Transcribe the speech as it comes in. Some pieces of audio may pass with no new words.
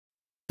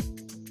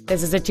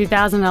This is a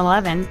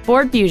 2011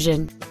 Ford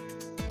Fusion.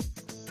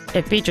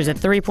 It features a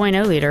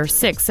 3.0-liter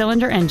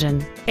six-cylinder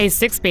engine, a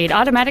six-speed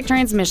automatic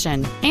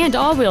transmission, and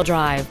all-wheel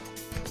drive.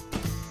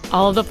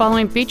 All of the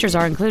following features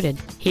are included: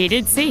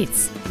 heated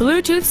seats,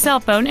 Bluetooth cell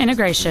phone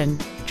integration,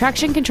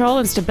 traction control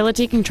and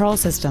stability control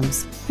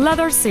systems,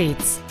 leather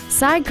seats,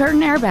 side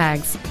curtain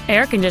airbags,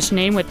 air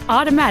conditioning with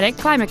automatic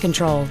climate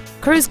control,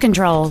 cruise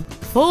control,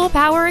 full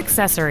power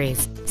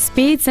accessories,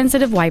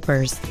 speed-sensitive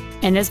wipers,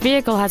 and this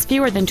vehicle has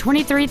fewer than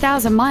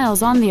 23,000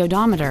 miles on the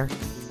odometer.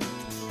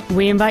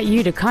 We invite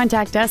you to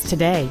contact us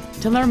today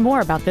to learn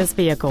more about this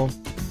vehicle.